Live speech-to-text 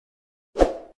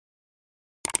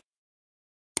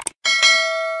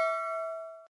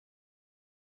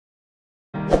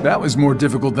That was more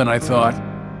difficult than I thought.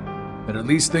 But at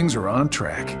least things are on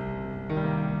track.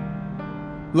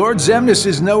 Lord Xemnas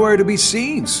is nowhere to be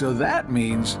seen, so that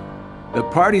means the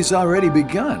party's already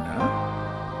begun,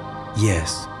 huh?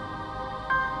 Yes.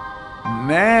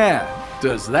 Man,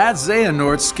 does that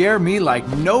Xehanort scare me like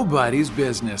nobody's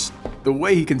business. The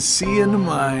way he can see into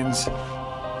minds.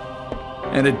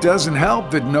 And it doesn't help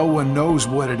that no one knows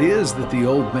what it is that the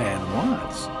old man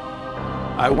wants.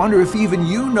 I wonder if even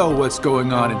you know what's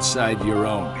going on inside your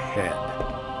own head.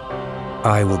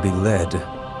 I will be led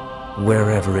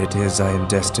wherever it is I am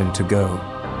destined to go.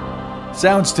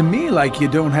 Sounds to me like you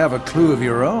don't have a clue of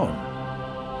your own.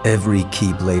 Every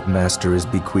Keyblade Master is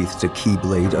bequeathed a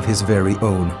Keyblade of his very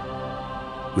own.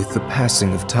 With the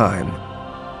passing of time,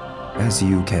 as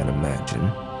you can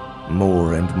imagine,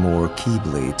 more and more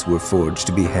Keyblades were forged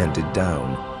to be handed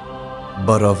down.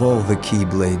 But of all the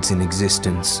Keyblades in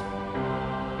existence,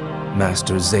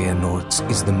 Master Xehanort's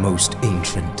is the most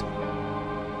ancient.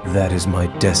 That is my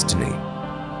destiny.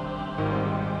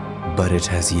 But it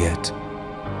has yet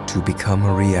to become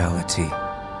a reality.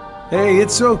 Hey,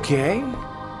 it's okay.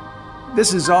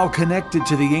 This is all connected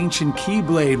to the ancient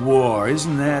Keyblade War,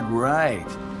 isn't that right?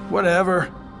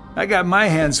 Whatever. I got my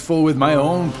hands full with my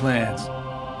own plans.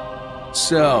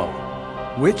 So,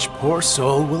 which poor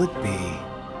soul will it be?